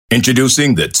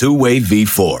Introducing the Two-Way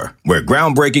V4, where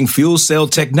groundbreaking fuel cell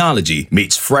technology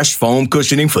meets fresh foam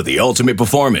cushioning for the ultimate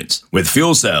performance. With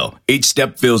Fuel Cell, each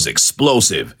step feels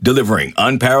explosive, delivering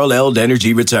unparalleled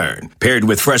energy return. Paired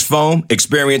with fresh foam,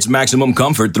 experience maximum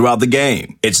comfort throughout the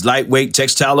game. Its lightweight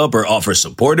textile upper offers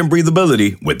support and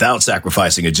breathability without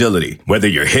sacrificing agility. Whether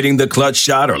you're hitting the clutch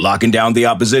shot or locking down the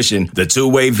opposition, the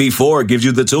Two-Way V4 gives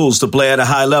you the tools to play at a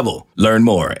high level. Learn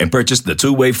more and purchase the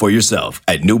Two-Way for yourself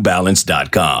at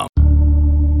newbalance.com.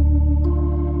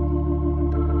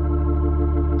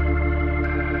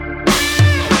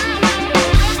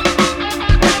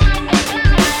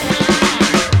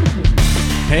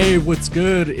 Hey, what's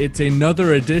good? It's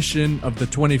another edition of the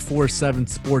 24/7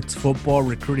 Sports Football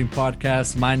Recruiting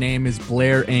Podcast. My name is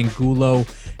Blair Angulo.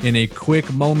 In a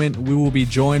quick moment, we will be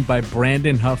joined by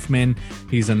Brandon Huffman.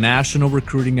 He's a national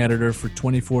recruiting editor for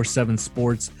 24/7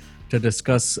 Sports to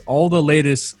discuss all the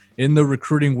latest in the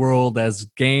recruiting world as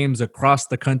games across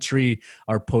the country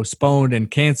are postponed and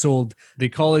canceled. The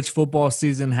college football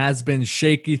season has been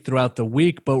shaky throughout the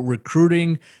week, but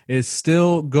recruiting is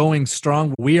still going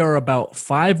strong. We are about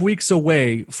 5 weeks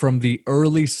away from the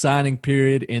early signing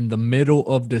period in the middle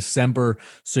of December,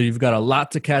 so you've got a lot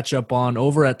to catch up on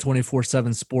over at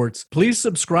 24/7 Sports. Please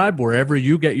subscribe wherever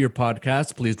you get your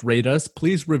podcasts. Please rate us.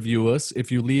 Please review us.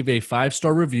 If you leave a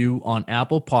 5-star review on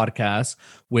Apple Podcasts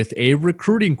with a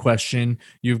recruiting question,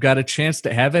 you've got a chance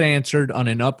to have it answered on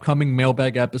an upcoming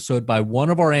mailbag episode by one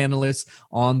of our analysts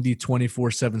on the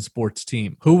 24/7 Sports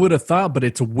team. Who would have thought, but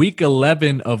it's week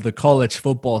 11 of the college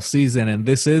football season, and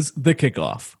this is the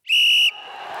kickoff.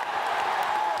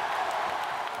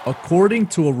 According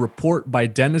to a report by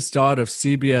Dennis Dodd of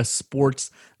CBS Sports,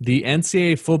 the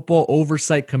NCAA Football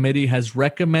Oversight Committee has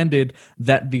recommended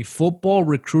that the football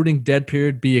recruiting dead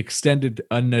period be extended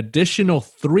an additional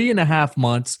 3.5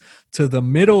 months to the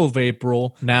middle of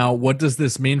April. Now, what does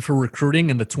this mean for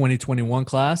recruiting in the 2021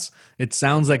 class? It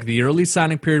sounds like the early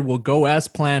signing period will go as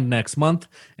planned next month,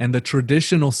 and the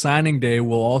traditional signing day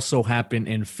will also happen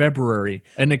in February.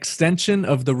 An extension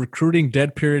of the recruiting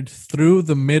dead period through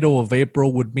the middle of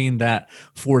April would mean that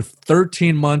for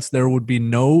 13 months, there would be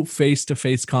no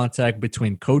face-to-face contact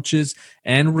between coaches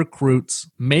and recruits,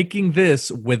 making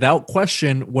this, without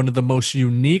question, one of the most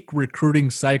unique recruiting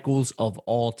cycles of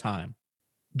all time.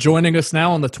 Joining us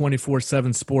now on the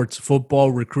 24/7 Sports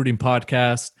Football Recruiting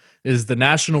Podcast is the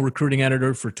national recruiting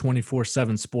editor for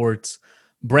 24/7 Sports,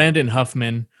 Brandon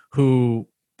Huffman, who,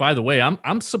 by the way,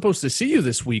 I'm supposed to see you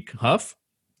this week, Huff.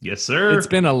 Yes, sir. It's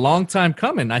been a long time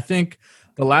coming. I think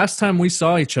the last time we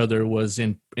saw each other was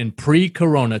in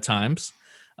pre-corona times.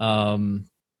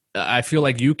 I feel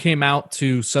like you came out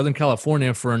to Southern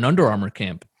California for an Under Armour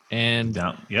camp. And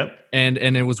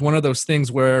it was one of those things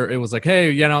where it was like,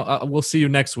 hey, we'll see you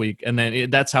next week. And then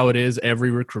that's how it is every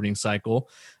recruiting cycle.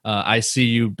 I see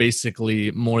you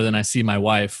basically more than I see my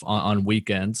wife on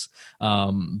weekends.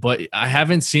 But I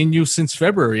haven't seen you since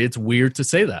February. It's weird to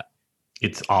say that.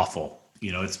 It's awful.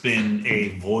 It's been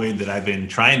a void that I've been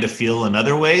trying to fill in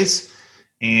other ways.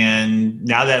 And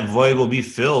now that void will be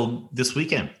filled this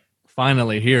weekend.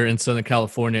 Finally here in Southern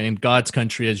California, in God's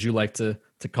country, as you like to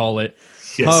call it.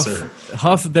 Yes, sir.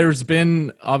 Huff, there's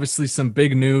been obviously some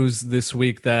big news this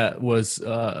week that was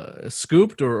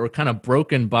scooped or kind of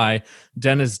broken by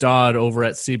Dennis Dodd over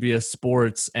at CBS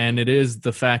Sports, and it is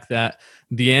the fact that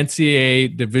the NCAA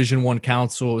Division I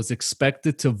Council is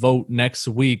expected to vote next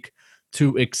week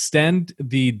to extend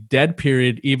the dead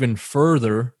period even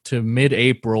further to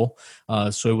mid-April.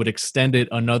 So it would extend it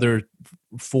another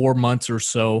 4 months or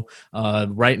so.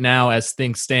 Right now, as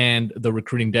things stand, the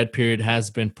recruiting dead period has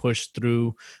been pushed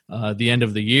through the end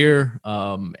of the year.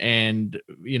 And,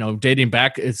 dating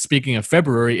back, speaking of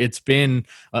February, it's been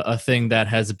a thing that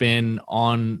has been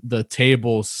on the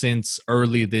table since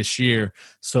early this year.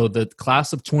 So the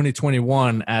class of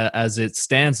 2021, as it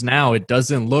stands now, it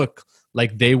doesn't look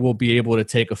like they will be able to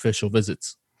take official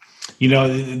visits.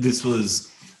 This was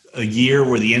a year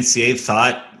where the NCAA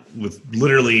thought, with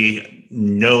literally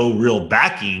no real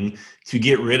backing, to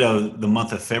get rid of the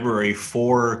month of February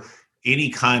for any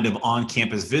kind of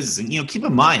on-campus visits. And, keep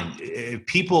in mind,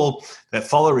 people that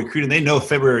follow recruiting, they know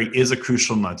February is a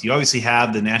crucial month. You obviously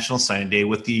have the National Signing Day,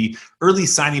 with the early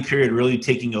signing period really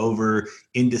taking over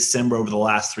in December over the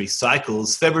last 3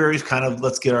 cycles. February is kind of,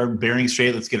 let's get our bearings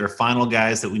straight. Let's get our final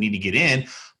guys that we need to get in.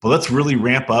 But let's really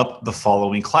ramp up the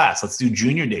following class. Let's do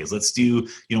junior days. Let's do,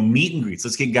 meet and greets.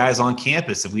 Let's get guys on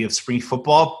campus. If we have spring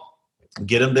football,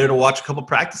 get them there to watch a couple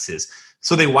practices.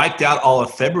 So they wiped out all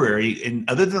of February. And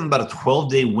other than about a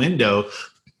 12-day window,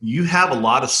 you have a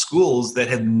lot of schools that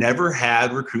have never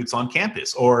had recruits on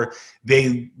campus, or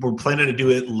they were planning to do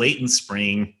it late in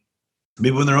spring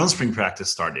maybe when their own spring practice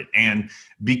started. And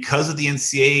because of the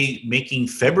NCAA making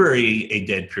February a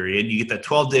dead period, you get that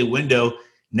 12-day window.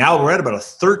 Now we're at about a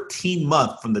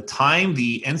 13-month from the time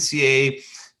the NCAA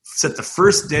set the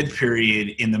first dead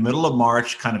period in the middle of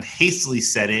March, kind of hastily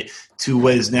set it, to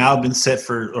what has now been set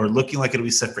for, or looking like it'll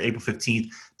be set for, April 15th.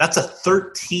 That's a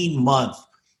 13-month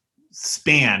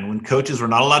span when coaches were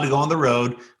not allowed to go on the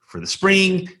road for the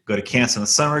spring, go to camps in the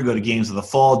summer, go to games in the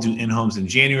fall, do in-homes in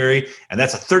January. And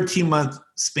that's a 13-month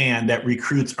span that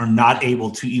recruits are not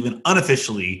able to even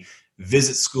unofficially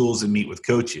visit schools and meet with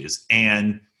coaches.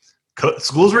 And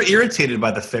schools were irritated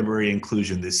by the February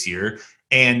inclusion this year.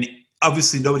 And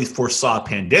obviously nobody foresaw a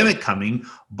pandemic coming,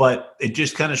 but it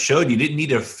just kind of showed you didn't need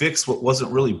to fix what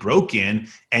wasn't really broken.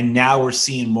 And now we're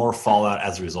seeing more fallout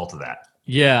as a result of that.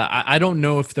 Yeah, I don't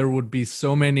know if there would be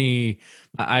so many,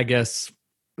 I guess,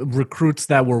 recruits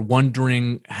that were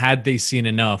wondering had they seen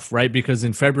enough, right? Because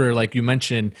in February, like you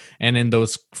mentioned, and in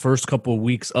those first couple of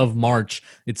weeks of March,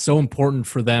 it's so important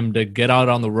for them to get out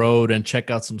on the road and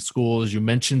check out some schools. You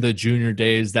mentioned the junior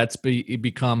days. That's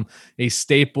become a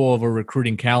staple of a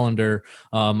recruiting calendar.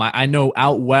 I know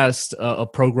out west, a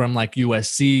program like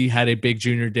USC had a big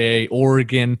junior day.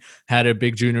 Oregon had a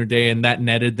big junior day, and that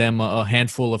netted them a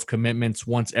handful of commitments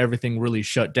once everything really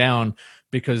shut down,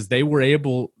 because they were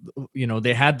able,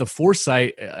 they had the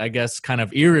foresight, I guess, kind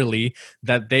of eerily,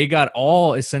 that they got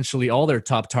essentially all their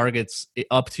top targets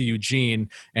up to Eugene.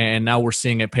 And now we're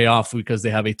seeing it pay off because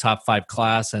they have a top 5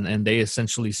 class, and they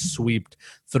essentially swept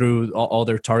through all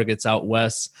their targets out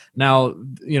west. Now,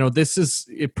 this is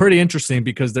pretty interesting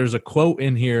because there's a quote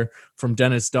in here from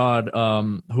Dennis Dodd,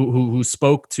 who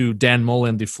spoke to Dan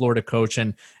Mullen, the Florida coach.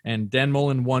 And Dan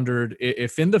Mullen wondered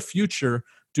if in the future,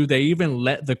 do they even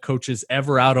let the coaches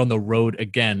ever out on the road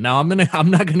again? Now, I'm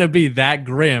not gonna be that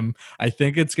grim. I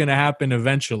think it's gonna happen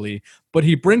eventually. But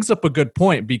he brings up a good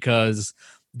point, because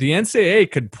the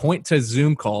NCAA could point to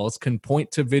Zoom calls, can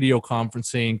point to video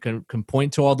conferencing, can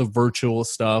point to all the virtual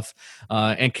stuff,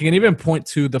 and can even point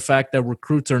to the fact that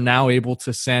recruits are now able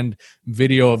to send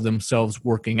video of themselves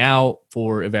working out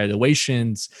for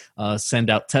evaluations, send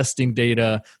out testing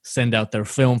data, send out their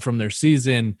film from their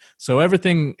season. So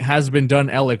everything has been done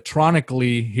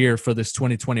electronically here for this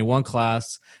 2021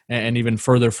 class, and even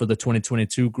further for the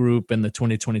 2022 group and the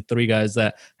 2023 guys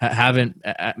that haven't,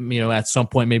 at some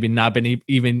point maybe not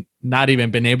even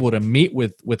been able to meet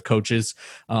with coaches.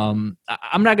 I'm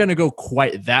not going to go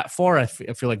quite that far. I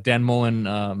feel like Dan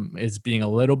Mullen is being a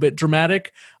little bit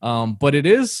dramatic, but it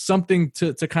is something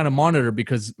to kind of monitor,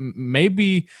 because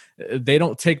maybe they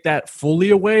don't take that fully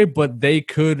away, but they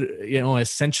could,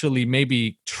 essentially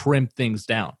maybe trim things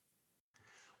down.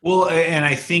 Well, and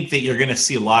I think that you're going to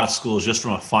see a lot of schools, just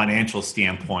from a financial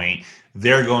standpoint,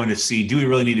 they're going to see, do we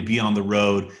really need to be on the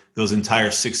road those entire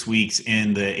 6 weeks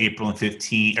in the April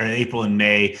and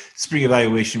May spring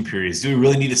evaluation periods? Do we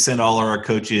really need to send all of our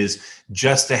coaches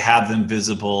just to have them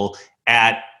visible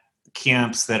at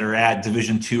camps that are at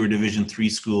Division II or Division III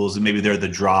schools, and maybe they're the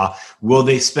draw? Will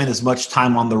they spend as much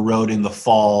time on the road in the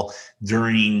fall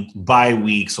during bye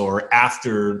weeks or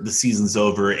after the season's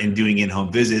over and doing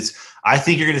in-home visits? I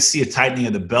think you're going to see a tightening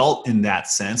of the belt in that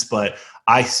sense, but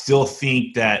I still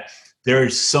think that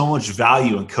there's so much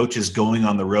value in coaches going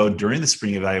on the road during the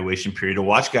spring evaluation period to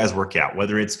watch guys work out,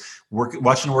 whether it's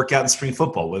watching them work out in spring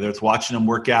football, whether it's watching them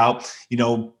work out,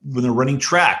 when they're running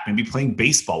track, maybe playing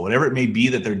baseball, whatever it may be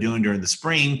that they're doing during the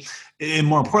spring. And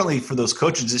more importantly, for those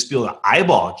coaches, just be able to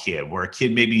eyeball a kid, where a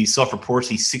kid maybe self-reports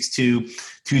he's 6'2",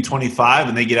 225,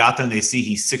 and they get out there and they see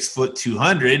he's 6 foot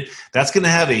 200. That's going to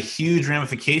have a huge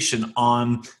ramification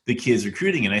on the kids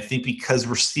recruiting. And I think because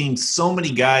we're seeing so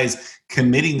many guys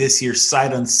committing this year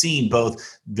sight unseen,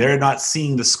 both they're not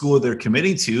seeing the school they're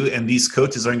committing to, and these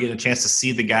coaches aren't getting a chance to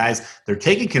see the guys they're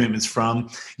taking commitments from,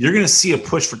 you're going to see a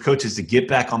push for coaches to get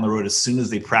back on the road as soon as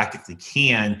they practically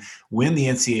can when the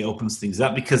NCAA opens things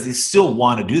up, because they still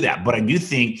want to do that. But I do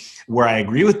think, where I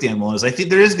agree with Dan Mullen, is I think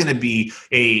there is going to be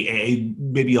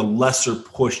maybe a lesser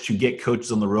push to get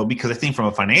coaches on the road, because I think from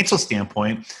a financial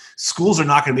standpoint, schools are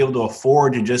not going to be able to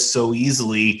afford to just so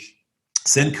easily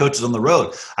send coaches on the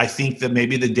road. I think that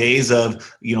maybe the days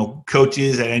of,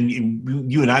 coaches, and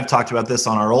you and I've talked about this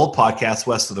on our old podcast,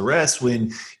 West of the Rest,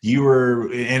 when you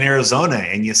were in Arizona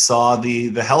and you saw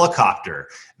the helicopter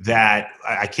that,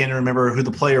 I can't remember who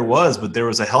the player was, but there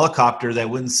was a helicopter that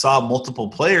went and saw multiple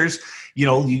players.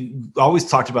 You always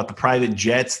talked about the private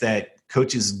jets that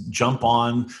coaches jump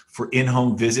on for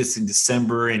in-home visits in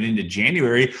December and into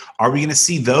January. Are we going to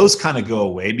see those kind of go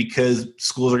away because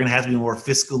schools are going to have to be more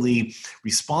fiscally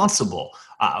responsible?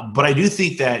 But I do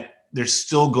think that there's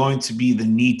still going to be the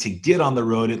need to get on the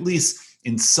road, at least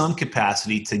in some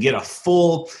capacity to get a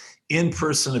full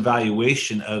in-person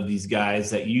evaluation of these guys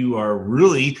that you are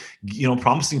really,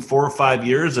 promising 4 or 5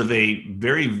 years of a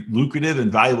very lucrative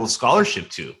and valuable scholarship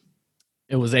to.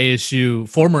 It was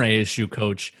former ASU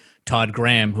coach Todd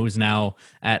Graham, who's now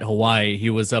at Hawaii. He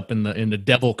was up in the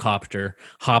devil copter,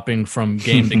 hopping from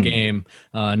game to game,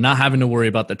 not having to worry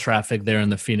about the traffic there in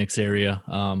the Phoenix area.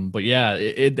 But yeah,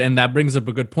 and that brings up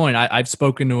a good point. I've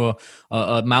spoken to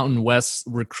a Mountain West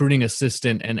recruiting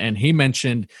assistant, and he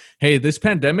mentioned, hey, this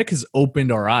pandemic has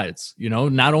opened our eyes,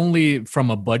 not only from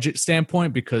a budget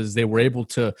standpoint, because they were able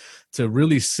to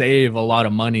really save a lot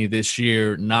of money this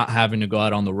year, not having to go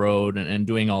out on the road and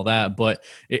doing all that, but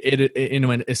it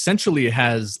essentially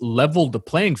has leveled the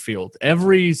playing field.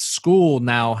 Every school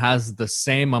now has the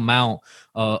same amount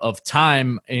of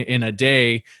time in a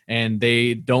day, and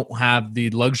they don't have the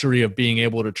luxury of being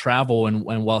able to travel. And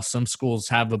while some schools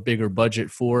have a bigger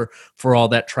budget for all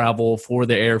that travel, for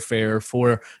the airfare,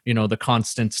 for the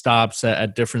constant stops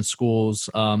at different schools,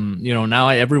 now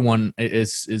everyone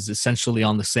is essentially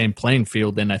on the same playing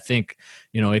field. And I think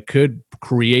it could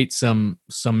create some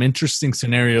interesting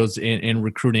scenarios in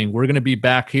recruiting. We're going to be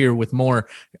back here with more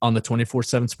on the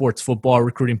 24/7 Sports Football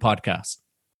Recruiting Podcast.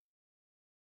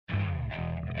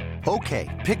 Okay,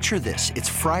 picture this. It's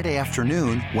Friday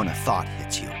afternoon when a thought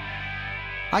hits you.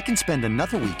 I can spend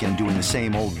another weekend doing the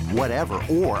same old whatever,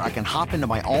 or I can hop into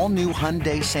my all-new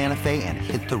Hyundai Santa Fe and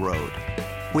hit the road.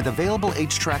 With available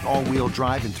H-Track all-wheel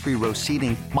drive and 3-row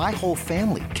seating, my whole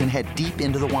family can head deep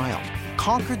into the wild.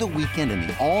 Conquer the weekend in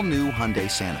the all-new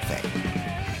Hyundai Santa Fe.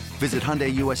 Visit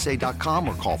HyundaiUSA.com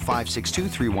or call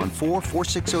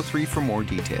 562-314-4603 for more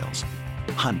details.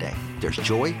 Hyundai, there's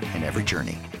joy in every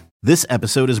journey. This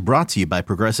episode is brought to you by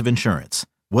Progressive Insurance.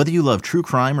 Whether you love true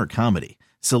crime or comedy,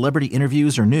 celebrity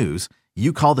interviews or news,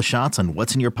 you call the shots on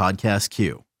what's in your podcast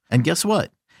queue. And guess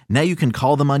what? Now you can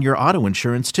call them on your auto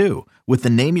insurance too with the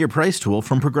Name Your Price tool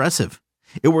from Progressive.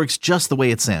 It works just the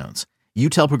way it sounds. You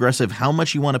tell Progressive how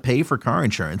much you want to pay for car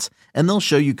insurance, and they'll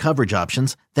show you coverage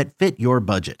options that fit your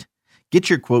budget. Get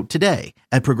your quote today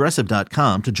at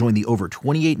Progressive.com to join the over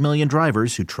 28 million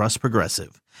drivers who trust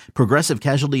Progressive. Progressive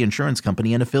Casualty Insurance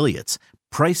Company and Affiliates.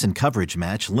 Price and coverage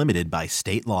match limited by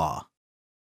state law.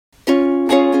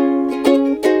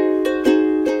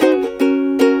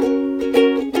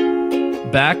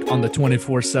 Back on the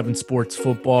 24/7 Sports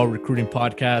Football Recruiting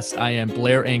Podcast, I am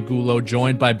Blair Angulo,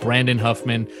 joined by Brandon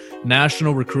Huffman,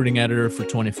 National Recruiting Editor for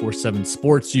 24/7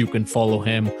 Sports. You can follow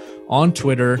him on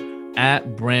Twitter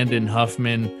at Brandon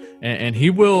Huffman, and he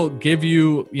will give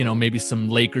you, maybe some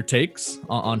Laker takes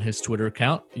on his Twitter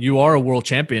account. You are a world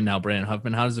champion now, Brandon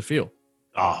Huffman. How does it feel?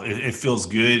 Oh, it feels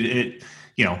good.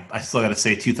 I still got to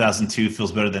say 2002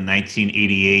 feels better than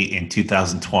 1988 and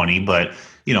 2020, but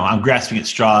I'm grasping at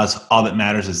straws. All that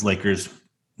matters is Lakers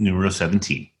numero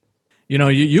 17.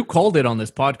 You called it on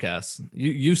this podcast.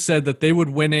 You said that they would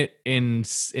win it in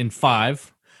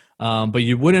 5. But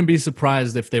you wouldn't be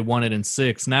surprised if they won it in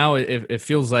 6. Now it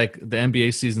feels like the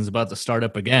NBA season is about to start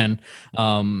up again,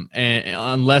 and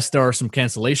unless there are some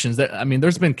cancellations.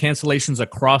 There's been cancellations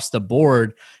across the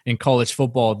board in college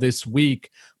football this week,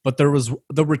 but there was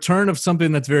the return of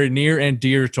something that's very near and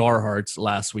dear to our hearts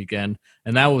last weekend,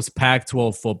 and that was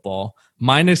Pac-12 football.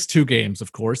 Minus 2 games,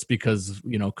 of course, because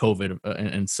COVID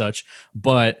and such.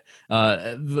 But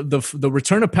the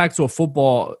return of Pac-12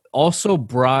 football also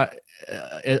brought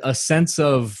a sense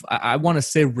of, I want to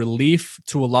say, relief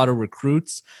to a lot of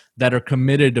recruits that are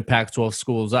committed to Pac-12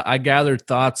 schools. I gathered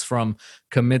thoughts from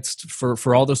commits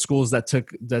for all the schools that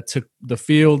took the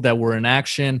field, that were in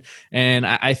action, and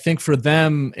I think for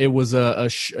them it was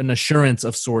an assurance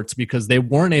of sorts, because they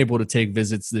weren't able to take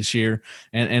visits this year,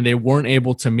 and they weren't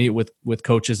able to meet with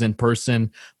coaches in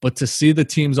person. But to see the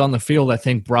teams on the field, I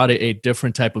think, brought it a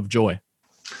different type of joy.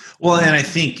 Well, and I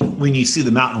think when you see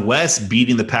the Mountain West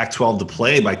beating the Pac-12 to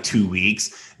play by 2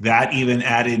 weeks, that even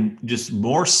added just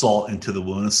more salt into the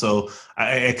wound. So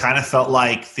I kind of felt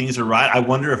like things are right. I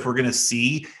wonder if we're going to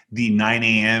see the 9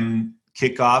 a.m.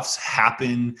 kickoffs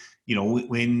happen,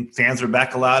 when fans are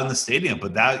back allowed in the stadium.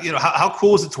 But that, how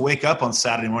cool is it to wake up on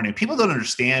Saturday morning? People don't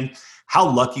understand how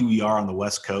lucky we are on the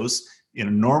West Coast. In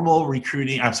a normal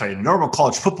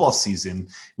college football season,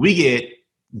 we get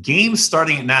games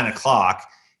starting at 9 o'clock.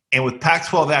 And with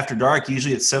Pac-12 After Dark,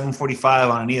 usually at 7:45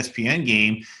 on an ESPN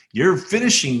game, you're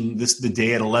finishing the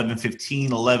day at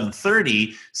 11:15,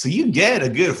 11:30. So you get a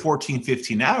good 14,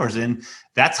 15 hours. And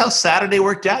that's how Saturday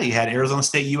worked out. You had Arizona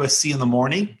State, USC in the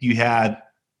morning. You had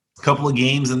a couple of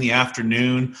games in the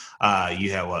afternoon.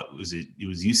 You had, it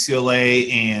was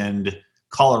UCLA and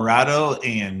Colorado,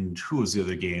 and who was the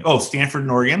other game? Oh, Stanford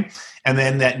and Oregon. And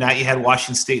then that night you had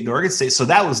Washington State and Oregon State. So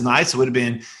that was nice. It would have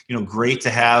been, great to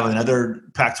have another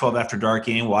Pac-12 after dark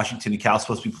game. Washington and Cal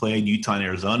supposed to be playing, Utah and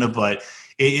Arizona. But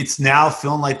it's now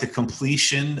feeling like the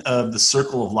completion of the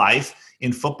circle of life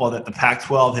in football, that the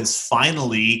Pac-12 has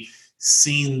finally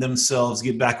seen themselves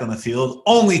get back on the field,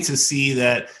 only to see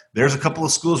that there's a couple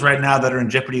of schools right now that are in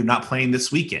jeopardy of not playing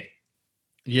this weekend.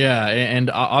 Yeah,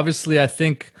 and obviously I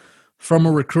think from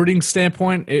a recruiting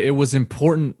standpoint, it was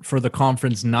important for the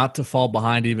conference not to fall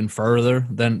behind even further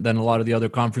than a lot of the other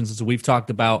conferences. We've talked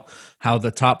about how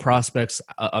the top prospects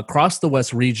across the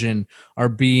West region are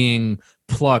being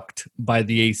plucked by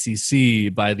the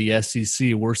ACC, by the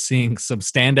SEC. We're seeing some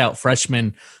standout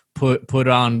freshmen put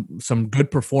on some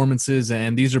good performances,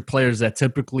 and these are players that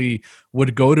typically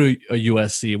would go to a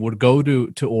USC, would go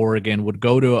to Oregon, would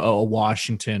go to a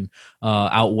Washington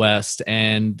out west.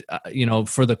 And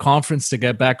for the conference to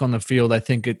get back on the field, I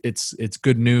think it's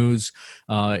good news.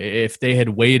 If they had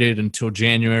waited until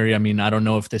January, I mean, I don't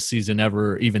know if this season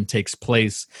ever even takes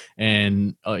place,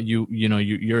 and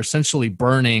you're essentially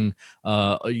burning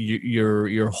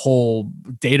your whole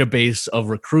database of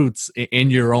recruits in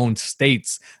your own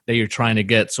states that you're trying to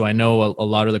get. So I know a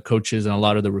lot of the coaches and a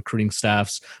lot of the recruiting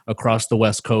staffs across the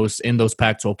West Coast in those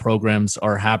Pac-12 programs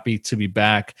are happy to be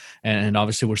back. And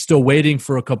obviously we're still waiting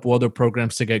for a couple other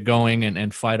programs to get going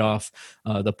and fight off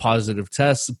the positive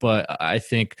tests. But I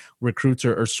think recruits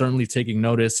are certainly taking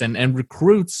notice, and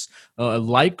recruits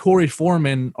like Corey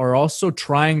Foreman are also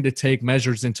trying to take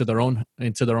measures into their own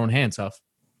hands, Huff.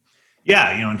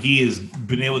 Yeah, and he has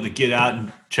been able to get out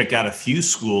and check out a few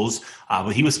schools,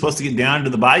 but he was supposed to get down to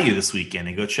the Bayou this weekend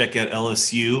and go check out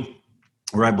LSU,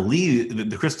 where I believe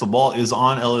the crystal ball is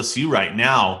on LSU right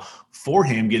now for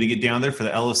him getting to get down there for the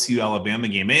LSU-Alabama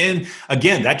game. And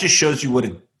again, that just shows you what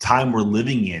a time we're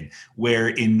living in, where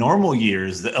in normal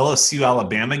years, the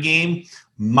LSU-Alabama game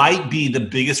might be the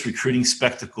biggest recruiting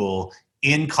spectacle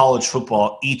in college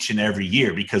football each and every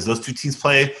year, because those two teams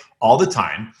play all the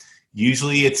time.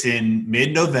 Usually it's in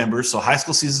mid-November, so high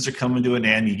school seasons are coming to an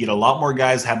end. You get a lot more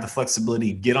guys have the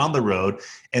flexibility to get on the road,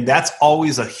 and that's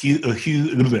always a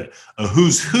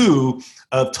who's who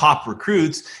of top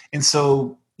recruits. And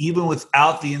so even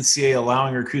without the NCAA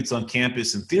allowing recruits on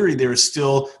campus, in theory, there is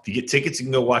still, if you get tickets, you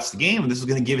can go watch the game, and this is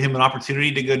going to give him an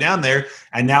opportunity to go down there.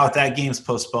 And now with that game's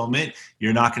postponement,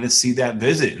 you're not going to see that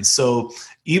visit. And so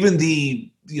even the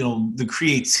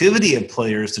creativity of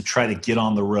players to try to get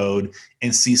on the road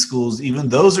and see schools, even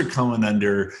those are coming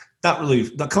under, not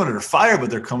coming under fire,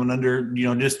 but they're coming under,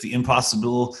 just the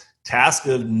impossible task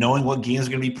of knowing what games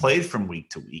are going to be played from week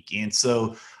to week. And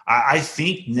so I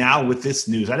think now with this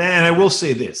news, and I will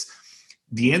say this,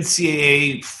 the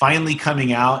NCAA finally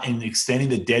coming out and extending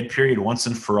the dead period once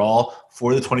and for all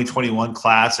for the 2021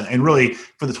 class, and really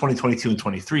for the 2022 and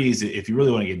 23s, if you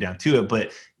really want to get down to it.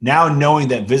 But now knowing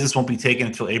that visits won't be taken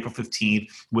until April 15th,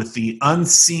 with the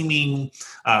with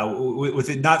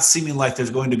it not seeming like there's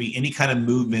going to be any kind of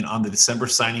movement on the December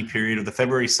signing period or the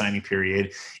February signing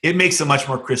period, it makes it much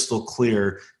more crystal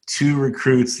clear to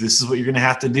recruits, this is what you're going to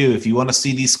have to do. If you want to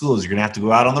see these schools, you're going to have to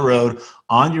go out on the road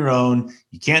on your own.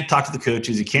 You can't talk to the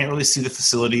coaches. You can't really see the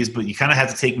facilities, but you kind of have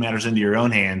to take matters into your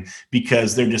own hand,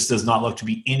 because there just does not look to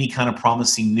be any kind of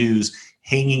promising news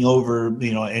hanging over,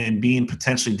 and being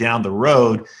potentially down the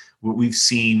road. We've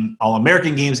seen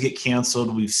All-American games get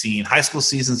canceled. We've seen high school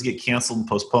seasons get canceled and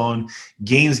postponed,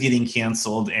 games getting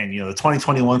canceled. And, the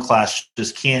 2021 class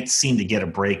just can't seem to get a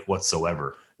break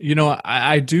whatsoever.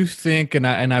 I do think, and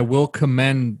I will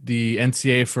commend the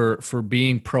NCAA for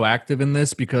being proactive in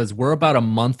this, because we're about a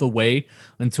month away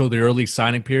until the early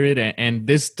signing period, and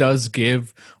this does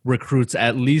give recruits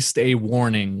at least a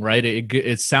warning, right?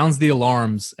 It sounds the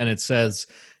alarms, and it says,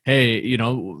 hey,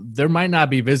 there might not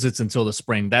be visits until the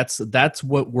spring. That's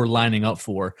what we're lining up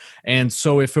for. And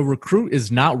so if a recruit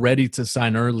is not ready to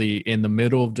sign early in the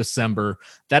middle of December,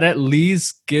 that at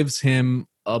least gives him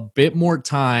a bit more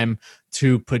time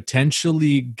to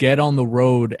potentially get on the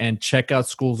road and check out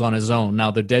schools on his own.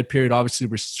 Now, the dead period obviously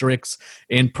restricts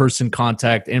in-person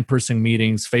contact, in-person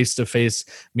meetings, face-to-face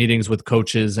meetings with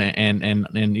coaches,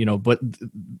 but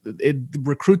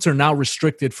recruits are now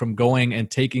restricted from going and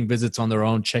taking visits on their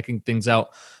own, checking things out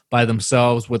by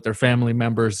themselves with their family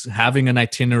members, having an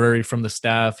itinerary from the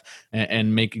staff,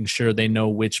 and making sure they know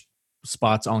which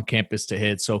spots on campus to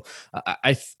hit. So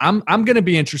I'm going to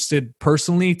be interested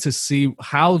personally to see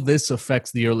how this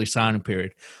affects the early signing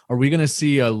period. Are we going to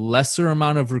see a lesser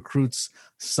amount of recruits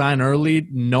sign early,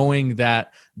 knowing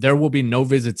that there will be no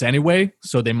visits anyway,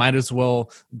 so they might as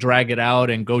well drag it out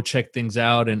and go check things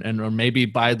out and or maybe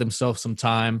buy themselves some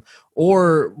time?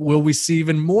 Or will we see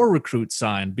even more recruits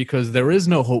sign because there is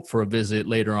no hope for a visit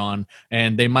later on,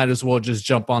 and they might as well just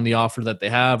jump on the offer that they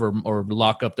have or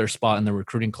lock up their spot in the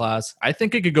recruiting class? I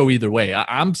think it could go either way.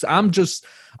 I'm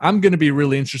going to be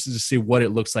really interested to see what it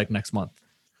looks like next month.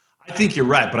 I think you're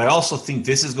right, but I also think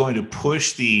this is going to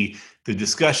push the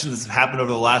discussions that have happened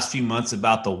over the last few months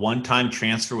about the one-time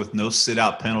transfer with no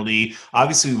sit-out penalty.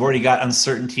 Obviously, we've already got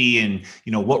uncertainty in,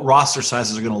 what roster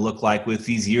sizes are going to look like with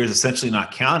these years essentially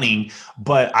not counting.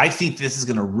 But I think this is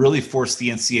going to really force the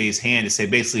NCAA's hand to say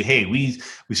basically, hey, we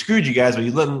screwed you guys, but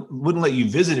we wouldn't let you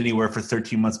visit anywhere for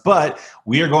 13 months. But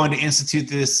we are going to institute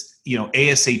this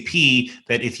ASAP,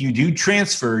 that if you do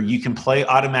transfer, you can play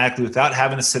automatically without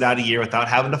having to sit out a year, without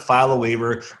having to file a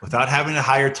waiver, without having to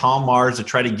hire Tom Mars to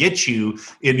try to get you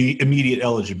in the immediate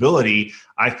eligibility.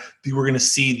 I think we're going to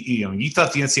see, you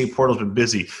thought the NCAA portal's been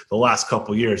busy the last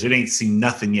couple of years. It ain't seen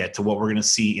nothing yet to what we're going to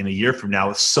see in a year from now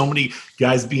with so many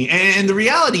guys and the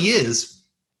reality is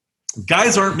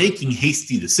guys aren't making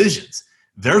hasty decisions.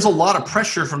 There's a lot of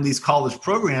pressure from these college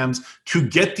programs to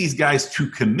get these guys to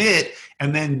commit,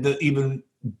 and then the even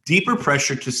deeper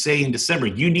pressure to say in December,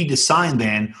 you need to sign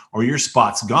then or your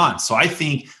spot's gone. So I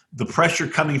think the pressure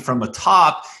coming from the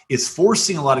top is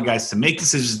forcing a lot of guys to make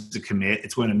decisions to commit.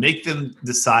 It's going to make them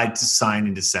decide to sign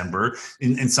in December.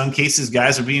 In some cases,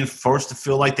 guys are being forced to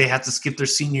feel like they have to skip their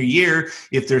senior year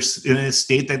if they're in a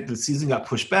state that the season got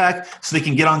pushed back so they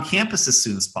can get on campus as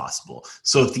soon as possible.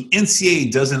 So if the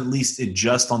NCAA doesn't at least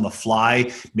adjust on the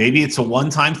fly, maybe it's a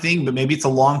one-time thing, but maybe it's a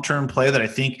long-term play that I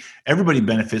think everybody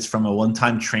benefits from, a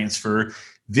one-time transfer.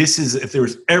 This is, if there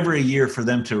was ever a year for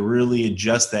them to really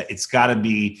adjust that, it's got to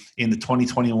be in the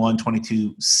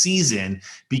 2021-22 season,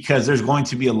 because there's going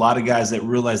to be a lot of guys that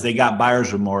realize they got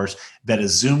buyer's remorse, that a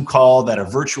Zoom call, that a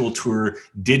virtual tour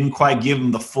didn't quite give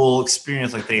them the full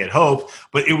experience like they had hoped,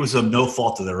 but it was of no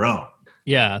fault of their own.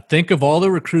 Yeah, think of all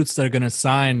the recruits that are going to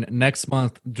sign next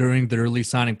month during the early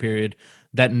signing period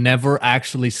that never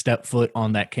actually step foot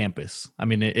on that campus. I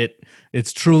mean,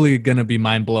 it's truly going to be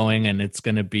mind-blowing, and it's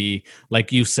going to be,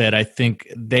 like you said, I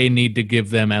think they need to give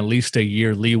them at least a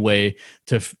year leeway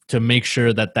to make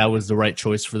sure that was the right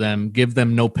choice for them. Give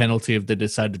them no penalty if they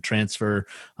decide to transfer,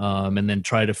 and then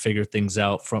try to figure things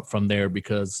out from there,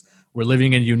 because we're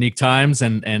living in unique times,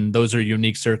 and those are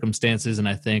unique circumstances, and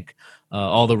I think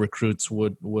all the recruits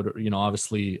would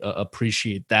obviously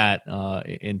appreciate that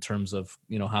in terms of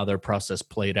how their process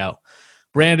played out.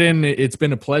 Brandon, it's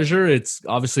been a pleasure. It's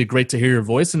obviously great to hear your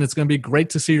voice, and it's going to be great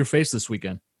to see your face this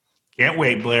weekend. Can't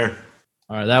wait, Blair.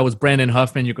 All right, that was Brandon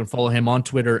Huffman. You can follow him on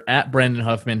Twitter at Brandon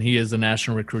Huffman. He is the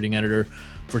national recruiting editor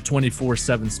for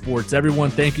 24/7 Sports. Everyone,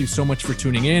 thank you so much for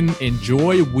tuning in.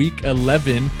 Enjoy week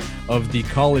 11 of the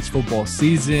college football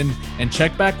season, and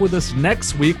check back with us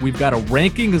next week. We've got a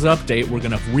rankings update. We're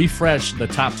going to refresh the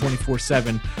top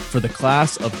 24/7 for the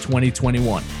class of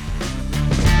 2021.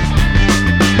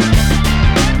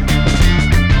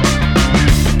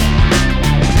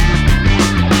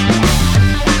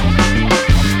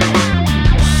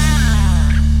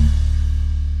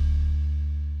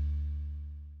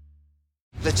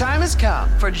 The time has come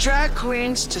for drag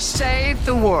queens to save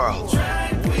the world.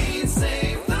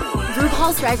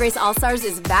 RuPaul's Drag Race All-Stars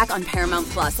is back on Paramount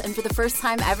Plus, and for the first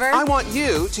time ever, I want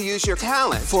you to use your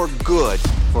talent for good,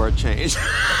 for a change. 8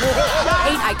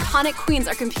 iconic queens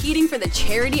are competing for the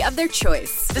charity of their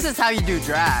choice. This is how you do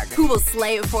drag. Who will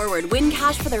slay it forward, win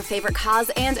cash for their favorite cause,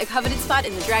 and a coveted spot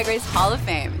in the Drag Race Hall of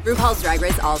Fame. RuPaul's Drag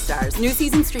Race All-Stars. New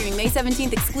season streaming May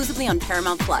 17th exclusively on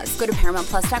Paramount Plus. Go to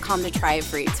ParamountPlus.com to try it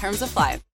free. Terms apply.